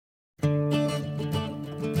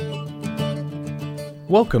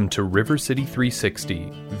Welcome to River City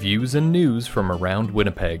 360, views and news from around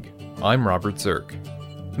Winnipeg. I'm Robert Zirk.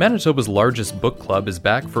 Manitoba's largest book club is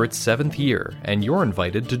back for its 7th year, and you're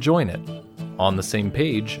invited to join it. On the Same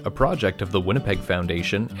Page, a project of the Winnipeg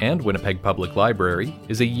Foundation and Winnipeg Public Library,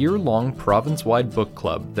 is a year-long province-wide book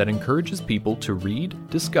club that encourages people to read,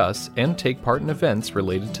 discuss, and take part in events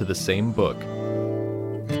related to the same book.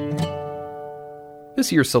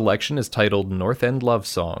 This year's selection is titled North End Love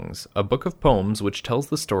Songs, a book of poems which tells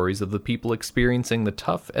the stories of the people experiencing the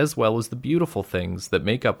tough as well as the beautiful things that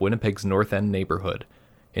make up Winnipeg's North End neighborhood.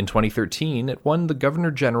 In 2013, it won the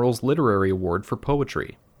Governor-General's Literary Award for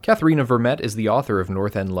Poetry. Katherena Vermette is the author of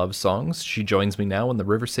North End Love Songs. She joins me now in the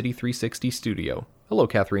River City 360 studio. Hello,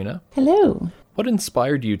 Katherena. Hello. What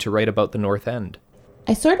inspired you to write about the North End?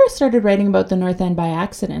 I sort of started writing about the North End by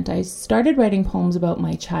accident. I started writing poems about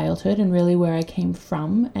my childhood and really where I came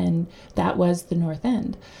from, and that was the North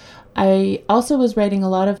End. I also was writing a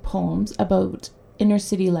lot of poems about inner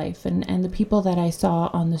city life and the people that I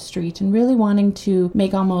saw on the street, and really wanting to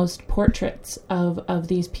make almost portraits of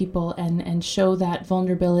these people and show that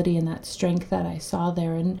vulnerability and that strength that I saw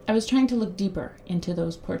there. And I was trying to look deeper into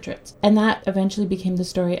those portraits. And that eventually became the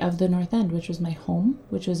story of the North End, which was my home,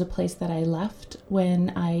 which was a place that I left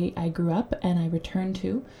when I grew up and I returned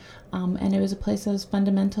to. And it was a place that was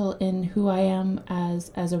fundamental in who I am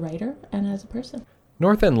as a writer and as a person.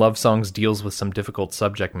 North End Love Songs deals with some difficult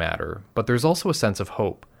subject matter, but there's also a sense of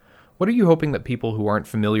hope. What are you hoping that people who aren't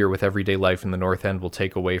familiar with everyday life in the North End will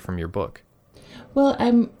take away from your book? Well,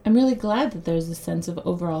 I'm really glad that there's a sense of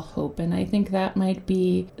overall hope, and I think that might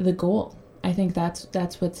be the goal. I think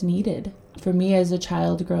that's what's needed. For me as a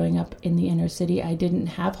child growing up in the inner city, I didn't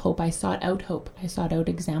have hope. I sought out hope. I sought out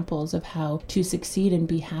examples of how to succeed and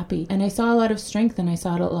be happy. And I saw a lot of strength, and I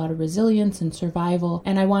saw a lot of resilience and survival.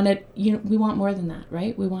 And I wanted, we want more than that,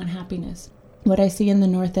 right? We want happiness. What I see in the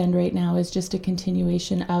North End right now is just a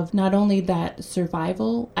continuation of not only that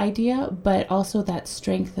survival idea, but also that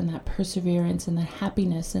strength and that perseverance and that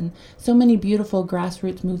happiness. And so many beautiful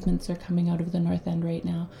grassroots movements are coming out of the North End right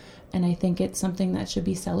now. And I think it's something that should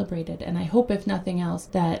be celebrated. And I hope, if nothing else,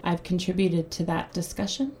 that I've contributed to that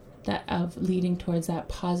discussion, that of leading towards that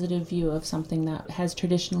positive view of something that has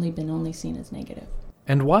traditionally been only seen as negative.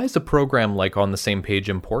 And why is a program like On the Same Page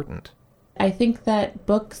important? I think that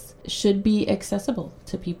books should be accessible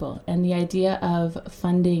to people, and the idea of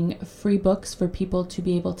funding free books for people to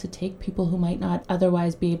be able to take, people who might not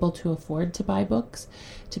otherwise be able to afford to buy books,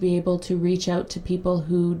 to be able to reach out to people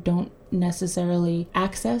who don't necessarily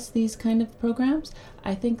access these kind of programs,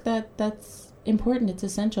 I think that that's important. It's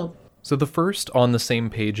essential. So the first On the Same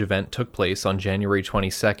Page event took place on January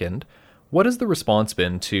 22nd. What has the response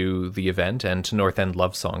been to the event and to North End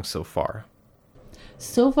Love Songs so far?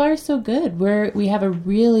 So far, so good. We have a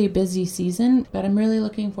really busy season, but I'm really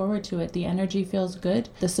looking forward to it. The energy feels good.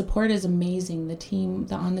 The support is amazing.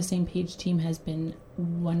 The On the Same Page team has been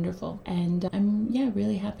wonderful, and I'm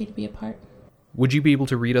really happy to be a part. Would you be able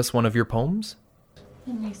to read us one of your poems?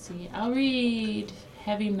 Let me see. I'll read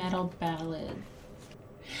Heavy Metal Ballad.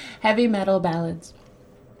 Heavy Metal Ballads.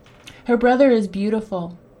 Her brother is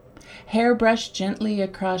beautiful. Hair brushed gently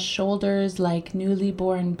across shoulders like newly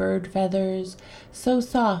born bird feathers, so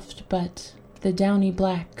soft, but the downy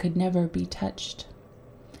black could never be touched.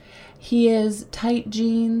 He is tight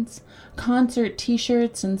jeans, concert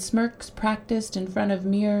t-shirts, and smirks practiced in front of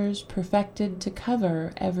mirrors perfected to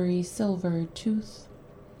cover every silver tooth.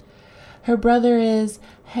 Her brother is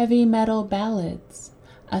heavy metal ballads,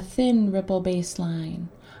 a thin ripple bass line,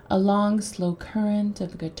 a long slow current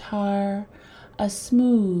of guitar, a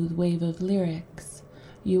smooth wave of lyrics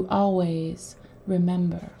you always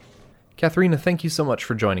remember. Katherena, thank you so much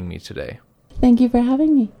for joining me today. Thank you for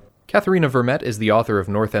having me. Katherena Vermette is the author of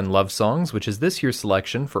North End Love Songs, which is this year's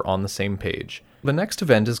selection for On the Same Page. The next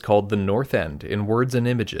event is called The North End in Words and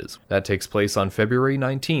Images. That takes place on February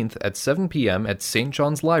 19th at 7 p.m. at St.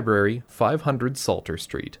 John's Library, 500 Salter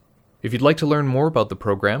Street. If you'd like to learn more about the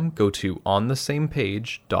program, go to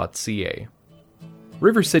onthesamepage.ca.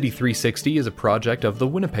 River City 360 is a project of the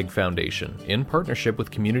Winnipeg Foundation in partnership with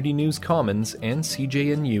Community News Commons and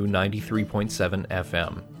CJNU 93.7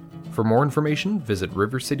 FM. For more information, visit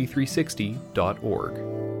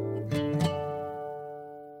rivercity360.org.